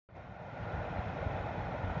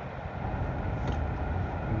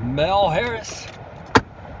Mel Harris,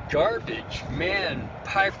 Garbage Man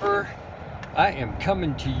Piper. I am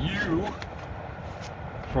coming to you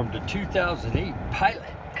from the 2008 Pilot.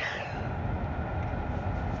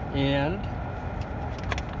 And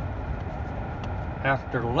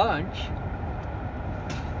after lunch,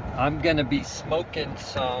 I'm gonna be smoking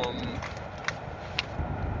some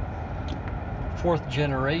 4th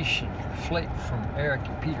generation flake from Eric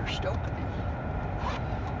and Peter Stokely.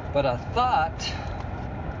 But I thought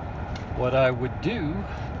what I would do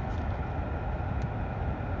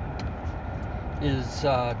is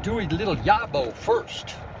do a little YABO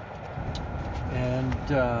first. And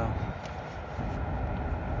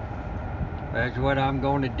that's what I'm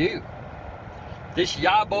going to do. This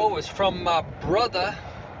YABO is from my brother,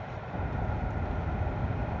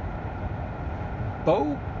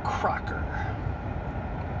 Bo Crocker.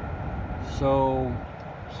 So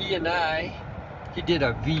he did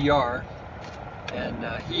a VR, and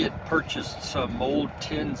he had purchased some old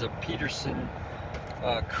tins of Peterson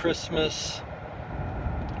Christmas,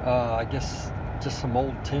 I guess just some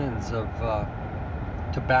old tins of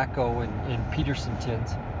tobacco in Peterson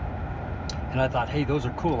tins. And I thought, hey, those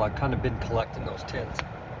are cool. I've kind of been collecting those tins.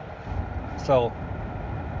 So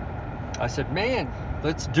I said, man,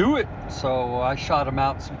 let's do it. So I shot him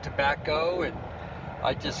out some tobacco, and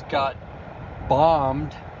I just got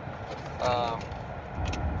bombed.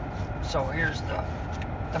 So here's the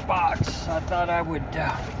box. I thought I would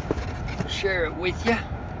share it with you.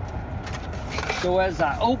 So as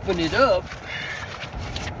I open it up,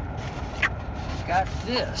 got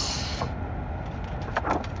this,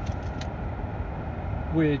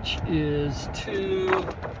 which is too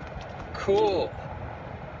cool.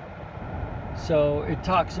 So it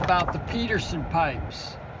talks about the Peterson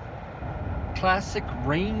pipes, classic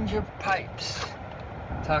range of pipes.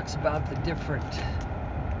 It talks about the different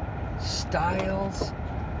styles.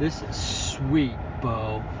 This is sweet,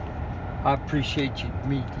 Bo. I appreciate you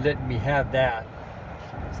letting me have that.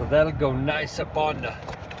 So that'll go nice up on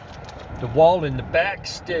the wall in the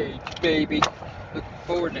backstage, baby. Looking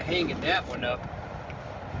forward to hanging that one up.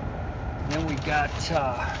 Then we got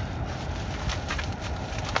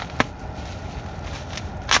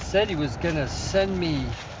said he was gonna send me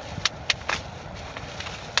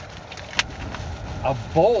a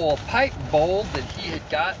pipe bowl that he had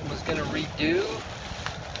got and was gonna redo.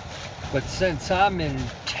 But since I'm in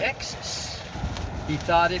Texas, he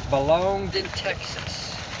thought it belonged in Texas.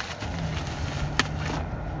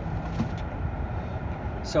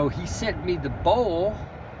 So he sent me the bowl,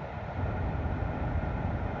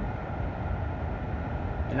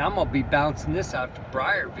 and I'm gonna be bouncing this out to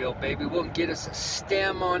Briarville, baby. We'll get us a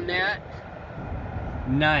stem on that.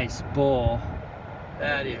 Nice bowl.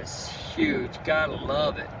 That is huge. Gotta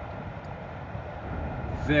love it.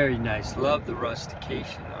 Very nice. Love the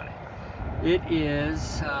rustication on it. It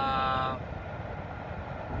is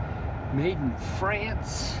made in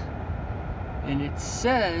France, and it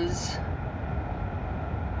says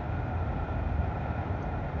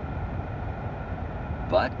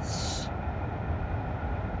Butts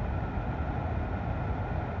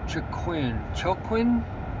Choquin,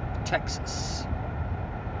 Texas.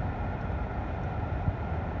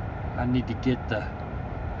 I need to get the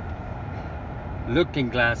looking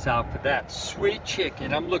glass out for that. Sweet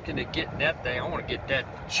chicken. I'm looking at getting that thing. I want to get that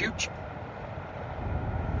chooch.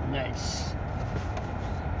 Nice.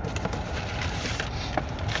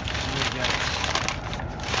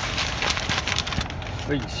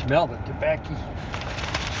 Well, you smell the tobacco.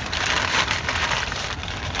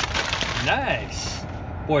 Nice.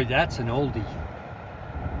 Boy, that's an oldie.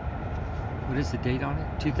 What is the date on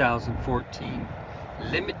it? 2014.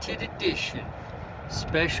 Limited edition.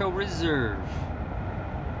 Special reserve.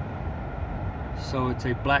 So it's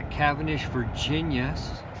a Black Cavendish Virginia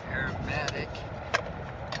aromatic.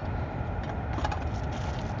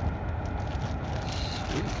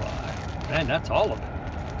 Sweet fly. Man, that's all of it.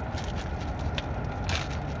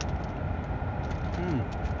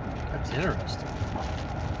 That's interesting.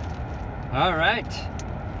 All right.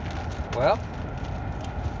 Well,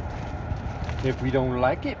 if we don't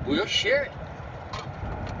like it, we'll share it.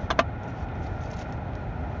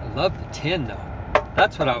 I love the tin, though.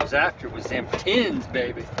 That's what I was after, was them tins,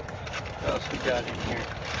 baby. What else we got in here?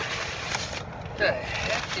 What the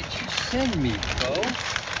heck did you send me, Bo?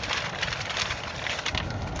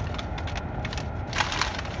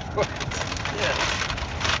 Yeah.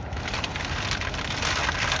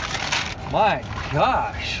 My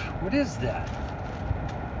gosh, what is that?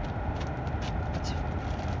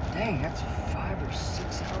 That's 5 or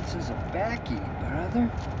 6 ounces of baccy, brother.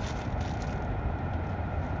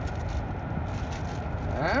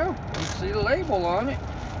 Well, don't see the label on it.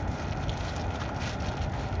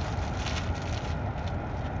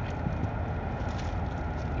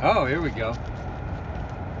 Oh, here we go.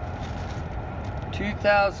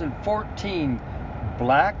 2014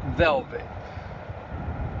 Black Velvet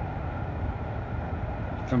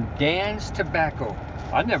from Dan's Tobacco.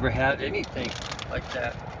 I never had anything like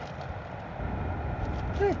that.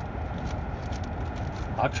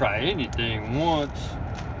 I'll try anything once.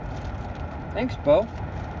 Thanks, Bo.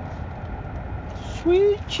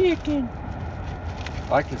 Sweet chicken.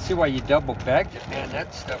 I can see why you double bagged it, man.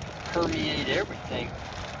 That stuff permeate everything.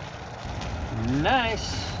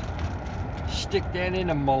 Nice. Stick that in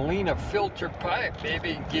a Molina filter pipe,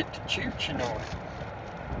 baby, and get to chooching on it.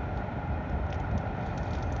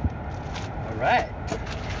 All right.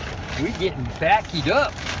 We getting backied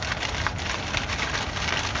up.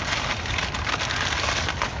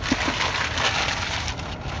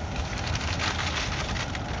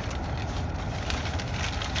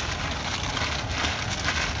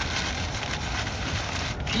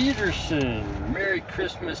 Peterson, Merry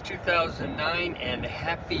Christmas 2009 and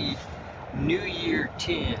Happy New Year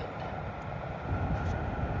 10.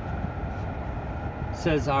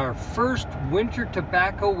 Says our first winter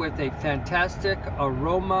tobacco with a fantastic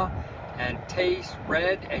aroma and taste,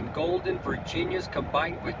 red and golden Virginias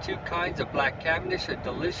combined with two kinds of black Cavendish, a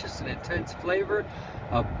delicious and intense flavor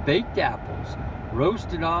of baked apples,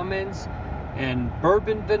 roasted almonds, and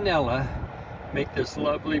bourbon vanilla make this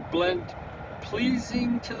lovely blend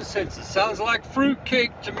pleasing to the senses. Sounds like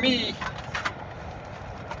fruitcake to me.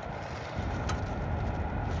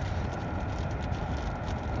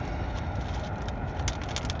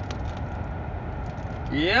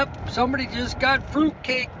 Yep, somebody just got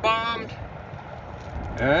fruitcake bombed.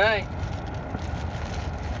 All right.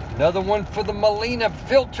 Another one for the Molina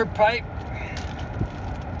filter pipe.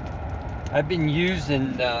 I've been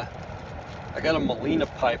using, I got a Molina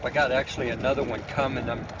pipe. I got actually another one coming.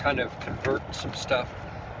 I'm kind of converting some stuff.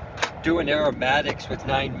 Doing aromatics with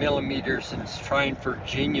 9mm and trying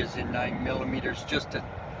Virginias in 9mm just to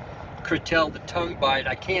curtail the tongue bite.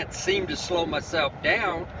 I can't seem to slow myself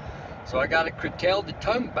down, so I got to curtail the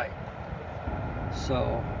tongue bite.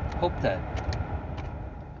 So hope that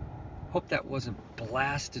wasn't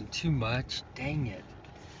blasting too much. Dang it.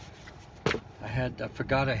 I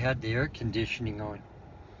forgot I had the air conditioning on.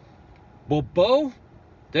 Well, Bo,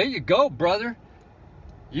 there you go, brother.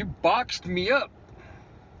 You boxed me up.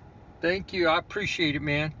 Thank you. I appreciate it,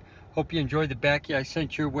 man. Hope you enjoyed the Backy I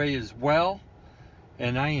sent your way as well.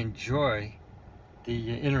 And I enjoy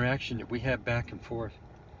the interaction that we have back and forth.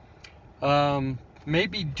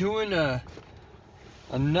 Maybe doing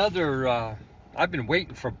another, I've been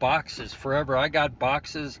waiting for boxes forever. I got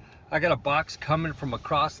boxes. I got a box coming from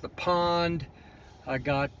across the pond. I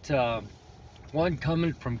got one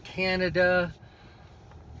coming from Canada.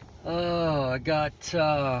 I got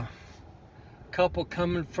a couple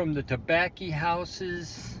coming from the tobacco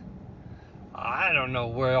houses. I don't know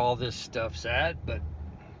where all this stuff's at, but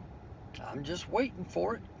I'm just waiting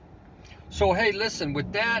for it. So hey, listen,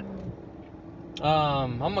 with that,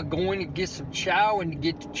 I'm gonna go in and get some chow and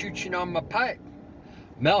get to chooching on my pipe.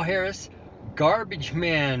 Mel Harris, Garbage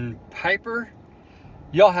Man Piper.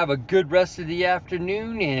 Y'all have a good rest of the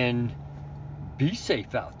afternoon and be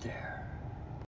safe out there.